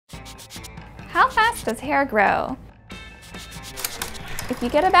How fast does hair grow? If you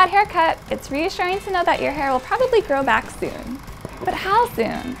get a bad haircut, it's reassuring to know that your hair will probably grow back soon. But how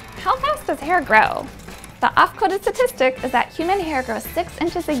soon? How fast does hair grow? The oft-quoted statistic is that human hair grows 6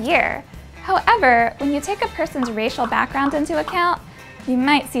 inches a year. However, when you take a person's racial background into account, you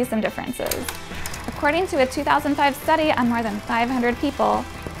might see some differences. According to a 2005 study on more than 500 people,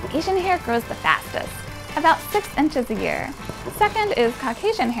 Asian hair grows the fastest, about 6 inches a year. Second is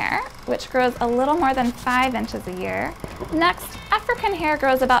Caucasian hair, which grows a little more than 5 inches a year. Next, African hair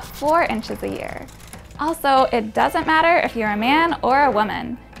grows about 4 inches a year. Also, it doesn't matter if you're a man or a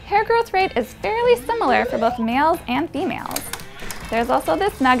woman. Hair growth rate is fairly similar for both males and females. There's also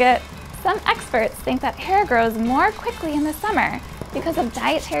this nugget. Some experts think that hair grows more quickly in the summer because of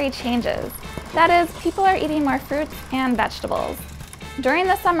dietary changes. That is, people are eating more fruits and vegetables. During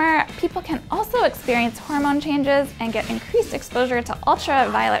the summer, people can also experience hormone changes and get increased exposure to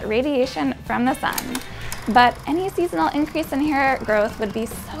ultraviolet radiation from the sun. But any seasonal increase in hair growth would be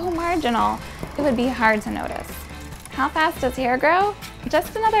so marginal, it would be hard to notice. How fast does hair grow?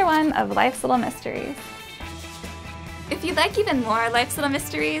 Just another one of life's little mysteries. If you'd like even more Life's Little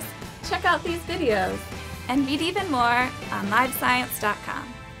Mysteries, check out these videos and read even more on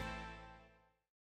livescience.com.